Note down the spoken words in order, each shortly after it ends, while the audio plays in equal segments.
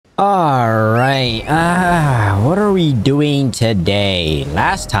All right. What are we doing today?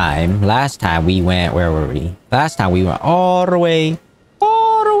 Last time we went, where were we? Last time we went all the way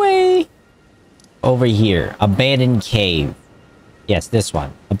over here. Abandoned cave. Yes, this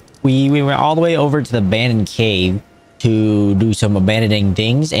one. We went all the way over to the abandoned cave to do some abandoning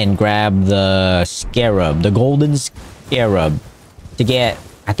things and grab the scarab, the golden scarab, to get,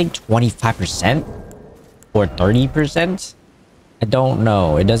 I think, 25% or 30%. I don't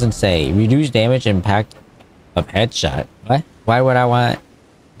know. It doesn't say. Reduce damage impact of headshot. What? Why would I want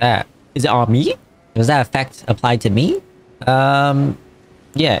that? Is it on me? Does that effect apply to me? Yeah.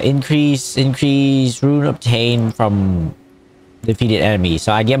 Increase rune obtained from defeated enemies.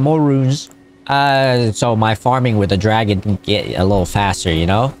 So I get more runes. So my farming with the dragon can get a little faster, you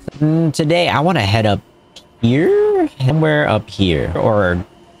know? Today, I want to head up here. Somewhere up here. Or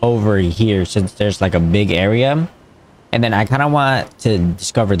over here, since there's like a big area. And then I kind of want to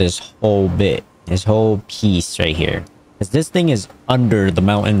discover this whole bit, this whole piece right here. Because this thing is under the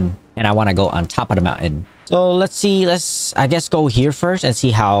mountain and I want to go on top of the mountain. So let's see, I guess go here first and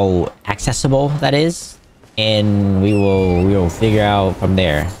see how accessible that is. And we will figure out from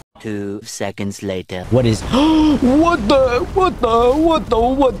there. 2 seconds later. What is... What?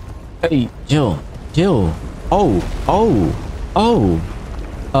 Hey, Jill. Oh.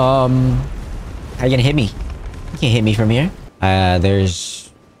 How you gonna hit me? You can't hit me from here.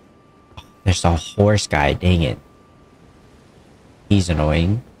 There's a horse guy. Dang it. He's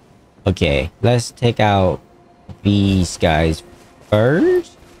annoying. Okay, let's take out these guys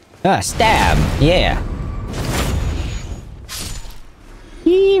first. Stab. Yeah.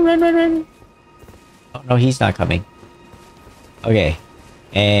 Run. Oh, no, he's not coming. Okay.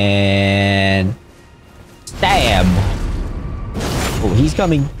 And... Stab. Oh, he's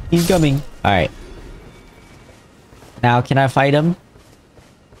coming. All right. Now, can I fight him?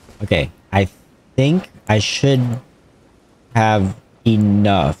 Okay, I think I should have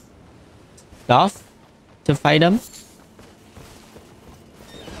enough stuff to fight him.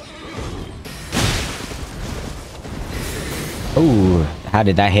 Oh, how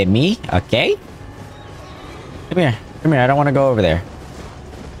did that hit me? Okay. Come here. I don't want to go over there.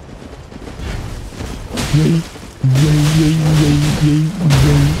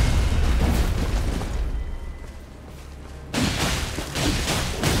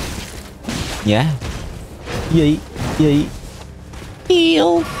 Yeah. Yay.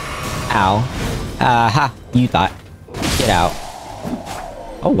 Heal. Ow. Ha. You thought. Get out.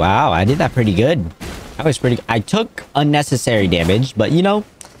 Oh, wow. I did that pretty good. That was pretty... I took unnecessary damage, but, you know,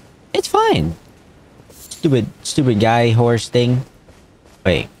 it's fine. Stupid guy horse thing.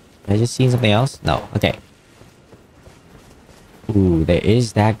 Wait. Did I just see something else? No. Okay. Ooh, there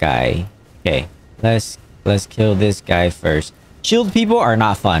is that guy. Okay. Let's kill this guy first. Shield people are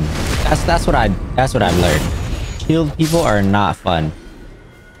not fun. That's what I've learned. Shield people are not fun.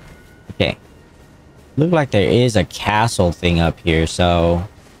 Okay. Look like there is a castle thing up here, so...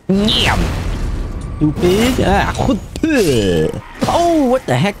 Yum! Stupid. Oh, what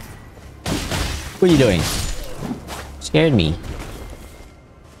the heck? What are you doing? Scared me.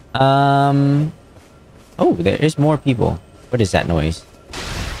 Oh, there is more people. What is that noise?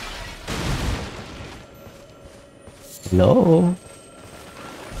 Hello?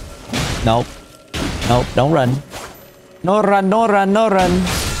 Nope. Don't run. No run.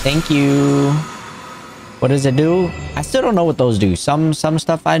 Thank you. What does it do? I still don't know what those do. Some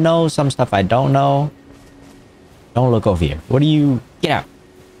stuff I know, some stuff I don't know. Don't look over here. What do you... Get out.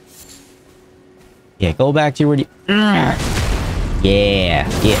 Yeah, go back to where you... Yeah.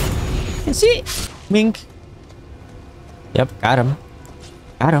 That's it. Mink. Yep, got him.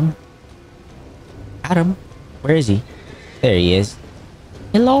 Where is he? There he is.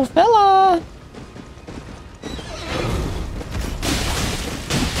 Hello, fella.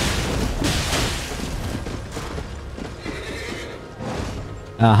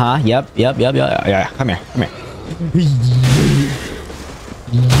 Yep. Yeah, come here.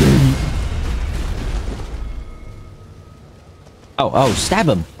 Oh, stab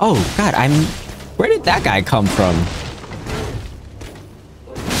him. Oh, God, where did that guy come from?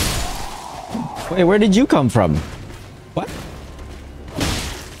 Wait, where did you come from? What?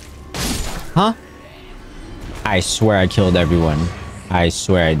 Huh? I swear I killed everyone. I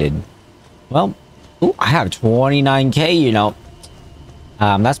swear I did. Well, ooh, I have 29k, you know.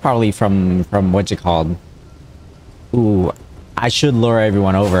 That's probably from what's it called? Ooh, I should lure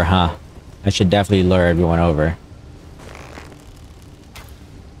everyone over, huh? I should definitely lure everyone over.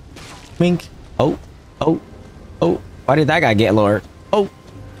 Wink. Oh. Why did that guy get lured? Oh.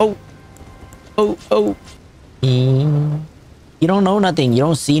 You don't know nothing. You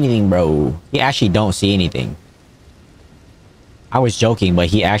don't see anything, bro. He actually don't see anything. I was joking, but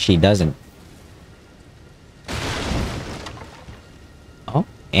he actually doesn't. Oh,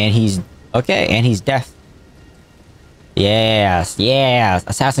 and he's... Okay, and he's deaf. Yes, yes.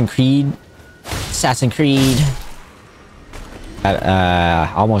 Assassin's Creed. Assassin's Creed.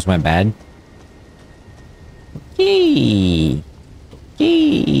 Almost went bad. Yee.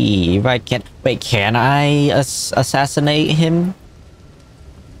 If I can... Wait, can I assassinate him?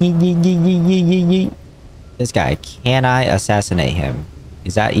 This guy, can I assassinate him?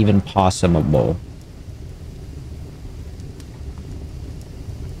 Is that even possible?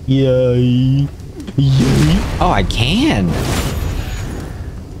 Yay. Yay. Oh, I can.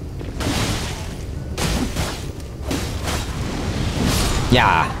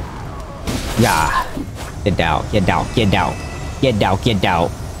 Yeah. Yeah. Get down. Get down. Get down. Get down. Get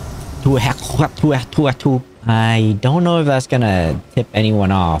down. I don't know if that's gonna tip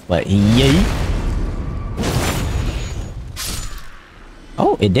anyone off, but yay.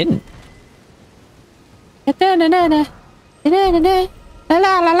 Oh, it didn't.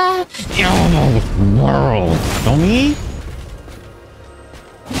 World. Show me.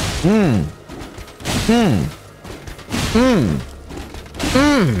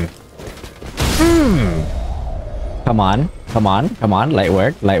 Come on. Come on. Come on. Light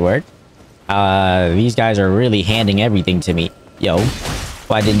work. Light work. These guys are really handing everything to me. Yo.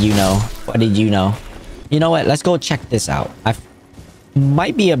 Why did you know? Why did you know? You know what? Let's go check this out.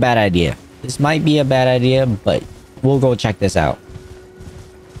 Might be a bad idea. This might be a bad idea, but we'll go check this out.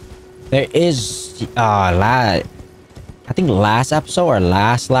 There is I think last episode or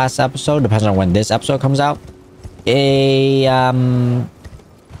last episode, depends on when this episode comes out. I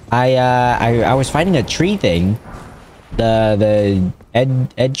was fighting a tree thing. The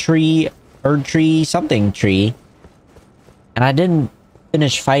ed tree, Erd tree, something tree. And I didn't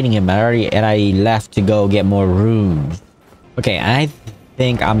finish fighting him. I left to go get more runes. Okay, I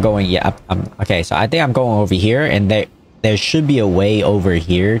think I'm going... Yeah, okay, so I think I'm going over here, and there should be a way over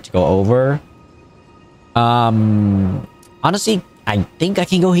here to go over. Honestly, I think I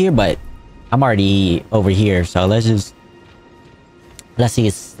can go here, but I'm already over here, so let's just... Let's see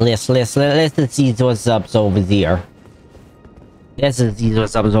what's up over here. Let's see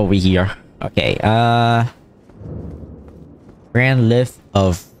what's up over here. Okay, Grand Lift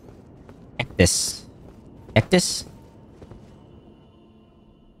of Ectus. Ectus?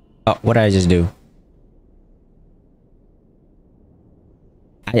 Oh, what did I just do?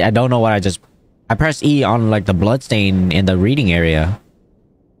 I don't know what I just... I pressed E on like the bloodstain in the reading area.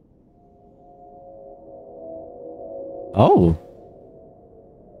 Oh.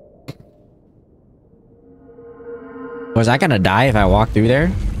 Was I gonna die if I walked through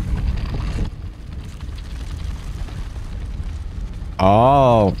there?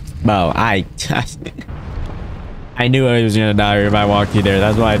 Oh. Bro, I knew I was gonna die if I walked through there.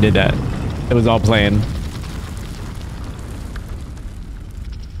 That's why I did that. It was all planned.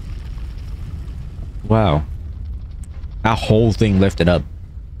 Wow. That whole thing lifted up.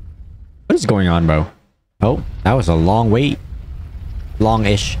 What is going on, bro? Oh, that was a long wait.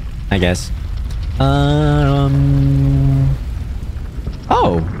 Long-ish, I guess. Oh.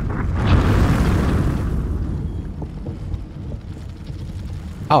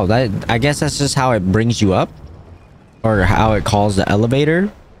 Oh, I guess that's just how it brings you up? Or how it calls the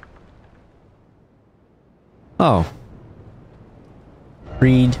elevator? Oh.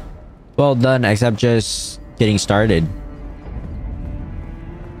 Read. Well done, except just getting started.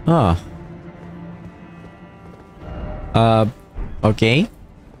 Oh. Okay.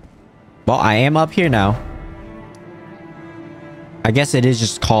 Well, I am up here now. I guess it is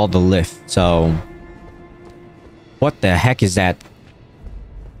just called the lift, so... What the heck is that?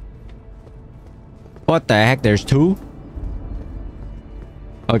 What the heck? There's two?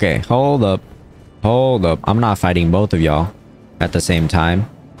 Okay, hold up. Hold up. I'm not fighting both of y'all at the same time.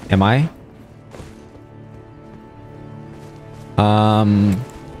 Am I?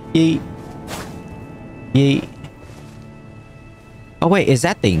 Yeet. Yeet. Oh wait, is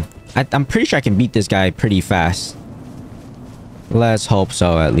that thing? I'm pretty sure I can beat this guy pretty fast. Let's hope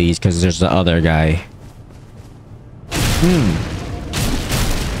so, at least, because there's the other guy. Ooh.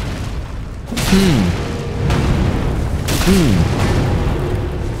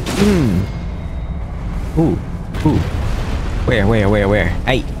 Ooh. Where?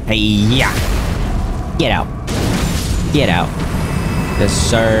 Hey, yeah. Get out. Get out. Yes,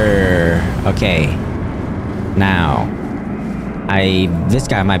 sir. Okay. Now. This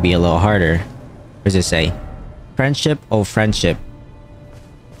guy might be a little harder. What does it say? Friendship? Oh, friendship.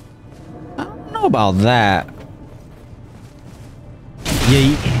 I don't know about that.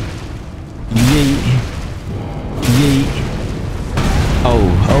 Yeet. Yeet. Yeet. Oh,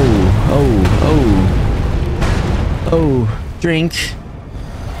 oh, oh, oh. Oh, drink.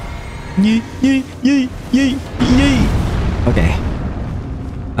 Yeet, yeet, yeet, yeet, yeet. Okay.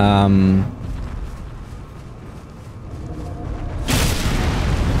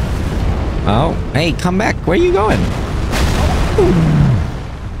 Oh, hey, come back. Where are you going?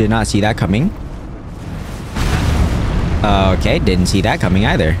 Did not see that coming. Okay, didn't see that coming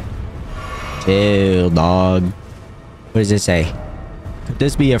either. Chill, dog. What does it say? Could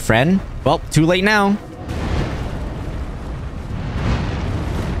this be a friend? Well, too late now.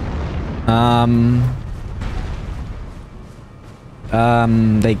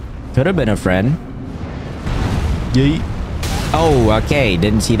 They could have been a friend. Yeet. Oh, okay.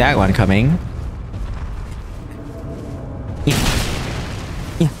 Didn't see that one coming. Yeah.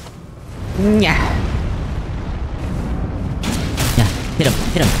 Yeah. Yeah. Yeah. Hit him.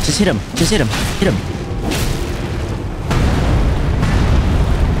 Hit him. Just hit him. Just hit him. Hit him.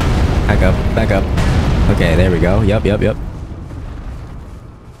 Back up. Back up. Okay, there we go. Yup, yup, yup.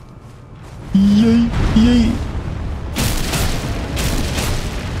 Yay. Yay.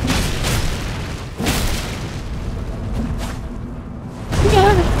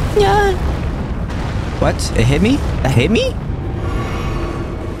 Yeah. What? It hit me? That hit me?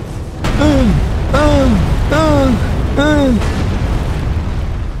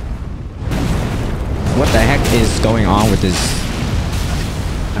 What the heck is going on with this?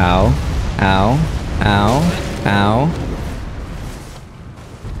 Ow. Ow. Ow. Ow.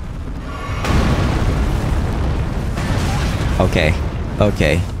 Okay.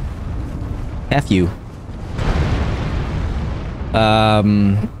 Okay. F you.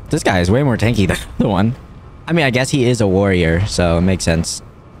 This guy is way more tanky than the one. I mean, I guess he is a warrior, so it makes sense.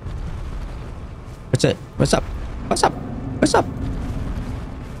 What's it? What's up? What's up? What's up?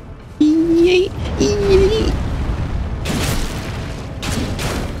 Yay! Yay!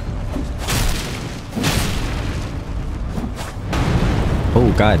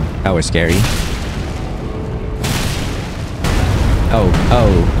 Oh god, that was scary. Oh,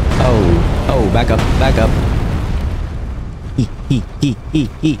 oh, oh, oh, back up, back up.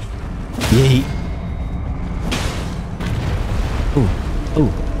 Yay. Ooh,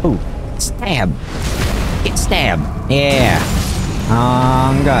 ooh, ooh. Stab. Get stabbed. Yeah.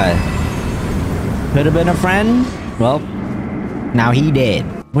 Oh, God. Could have been a friend. Well, now he dead.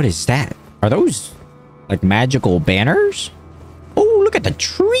 What is that? Are those like magical banners? Oh, look at the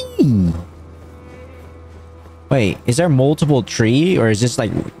tree. Wait, is there multiple tree or is this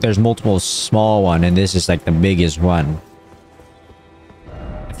like there's multiple small one and this is like the biggest one?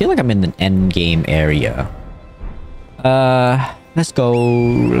 I feel like I'm in an end game area. Let's go.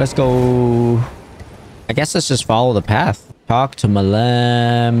 Let's go. I guess let's just follow the path. Talk to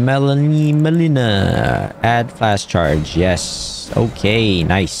Melina. Add flash charge. Yes. Okay,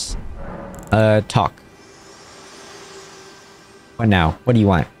 nice. Talk. What now? What do you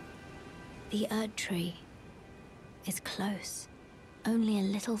want? The Erd Tree is close. Only a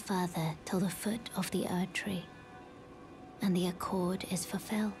little further till the foot of the Erd Tree. And the accord is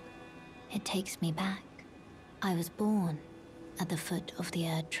fulfilled. It takes me back. I was born at the foot of the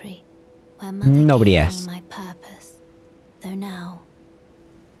Erd Tree, where Mother gave me my purpose. Though now,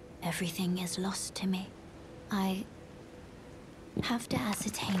 everything is lost to me. I have to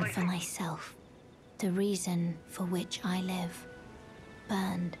ascertain for myself the reason for which I live,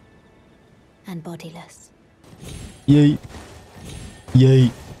 burned and bodiless. Yay.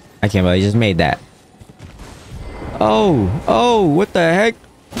 Yay. I can't believe I just made that. Oh, oh, what the heck?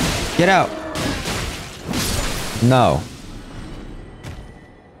 Get out. No.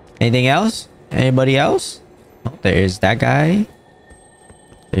 Anything else? Anybody else? Oh, there's that guy.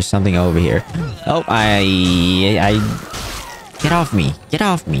 There's something over here. Oh, I get off me. Get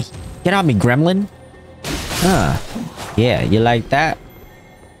off me. Get off me, gremlin. Yeah, you like that?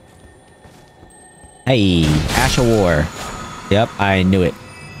 Hey, Ash of War. Yep, I knew it.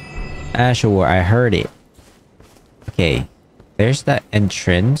 Ash of War, I heard it. Okay, there's the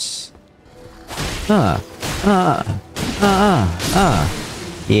entrance.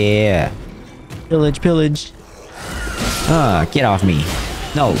 Yeah. Pillage, pillage. Get off me.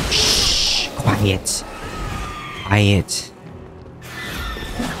 No, shh. Quiet. Quiet.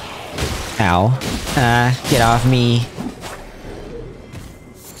 Ow. Get off me.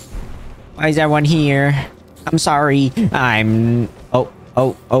 Why is everyone here? I'm sorry. I'm... Oh,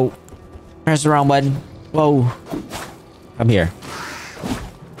 oh, oh. Press the wrong button. Whoa. Come here.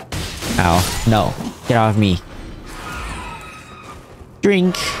 Ow. No. Get off me.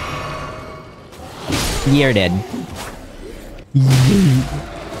 Drink. You're dead. Yeet.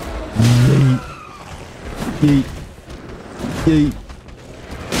 Yeet. Yeet. Yeet.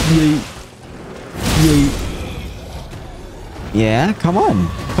 Yeet. Yeet. Yeah, come on.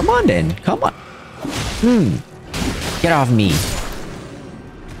 Come on then. Come on. Get off me.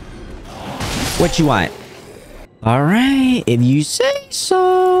 What you want? Alright, if you say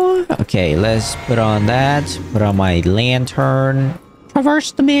so. Okay, let's put on that. Put on my lantern.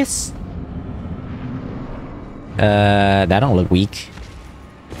 Traverse the mist. That don't look weak.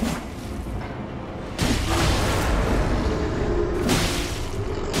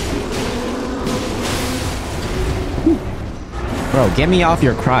 Bro, get me off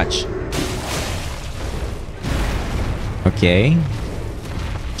your crotch. Okay.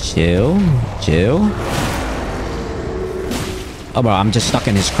 Chill. Chill. Oh, bro, I'm just stuck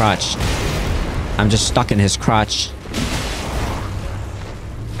in his crotch. I'm just stuck in his crotch.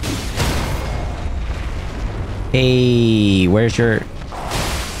 Hey, where's your...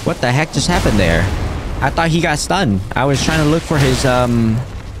 What the heck just happened there? I thought he got stunned. I was trying to look for his,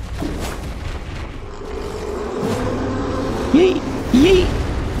 Yeet, yeet.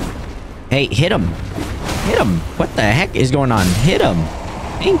 Hey, hit him. Hit him. What the heck is going on? Hit him.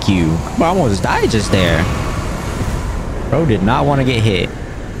 Thank you. I almost died just there. Bro did not want to get hit.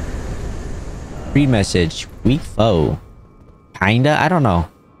 Read message. Weak foe. Kinda? I don't know.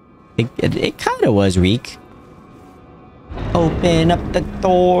 It kind of was weak. Open up the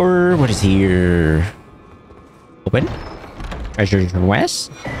door. What is here? Open. Treasure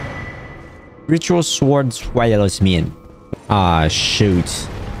west. Ritual sword Swallows-Mean. Ah, shoot.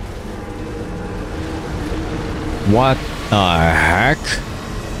 What the heck?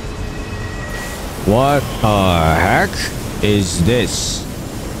 What the heck is this?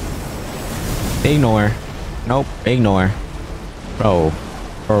 Ignore. Nope, ignore. Bro,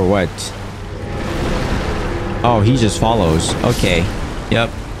 or what? Oh, he just follows. Okay. Yep.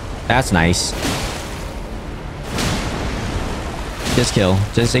 That's nice. Just kill.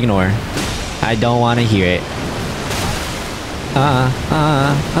 Just ignore. I don't want to hear it.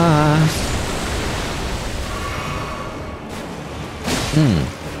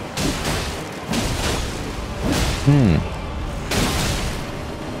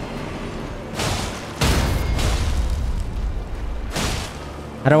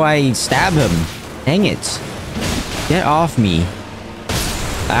 How do I stab him? Dang it. Get off me.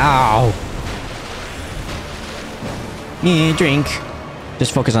 Ow. Yeah, drink.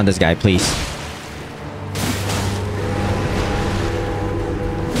 Just focus on this guy, please.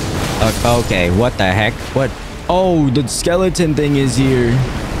 Okay, what the heck? What? Oh, the skeleton thing is here.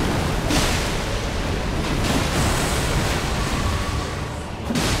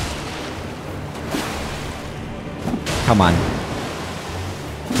 Come on.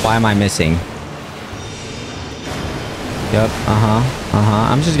 Why am I missing? Yep,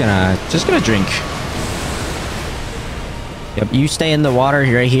 I'm just gonna drink. Yep, you stay in the water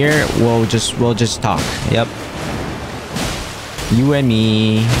right here. We'll just talk. Yep. You and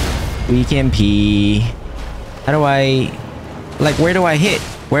me. We can pee. How do I... Like, where do I hit?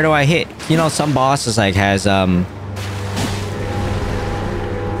 Where do I hit? You know, some bosses, like, has,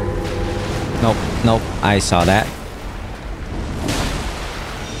 Nope. I saw that.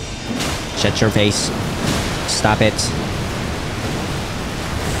 Shut your face. Stop it.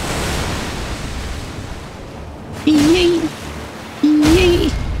 Yay!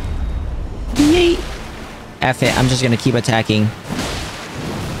 Yay! Yay! F it. I'm just gonna keep attacking.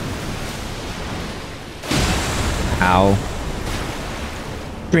 Ow.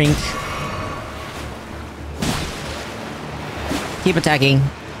 Drink. Keep attacking.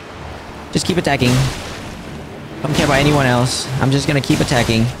 Just keep attacking. Don't care about anyone else. I'm just gonna keep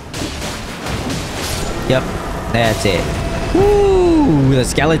attacking. Yep. That's it. Woo! The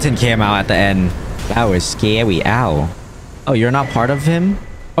skeleton came out at the end. That was scary. Ow. Oh, you're not part of him?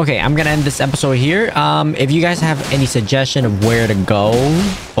 Okay, I'm gonna end this episode here. If you guys have any suggestion of where to go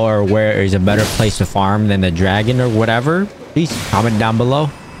or where is a better place to farm than the dragon or whatever, please comment down below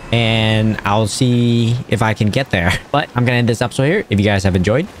and I'll see if I can get there. But I'm gonna end this episode here. If you guys have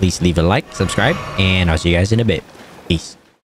enjoyed, please leave a like, subscribe, and I'll see you guys in a bit. Peace.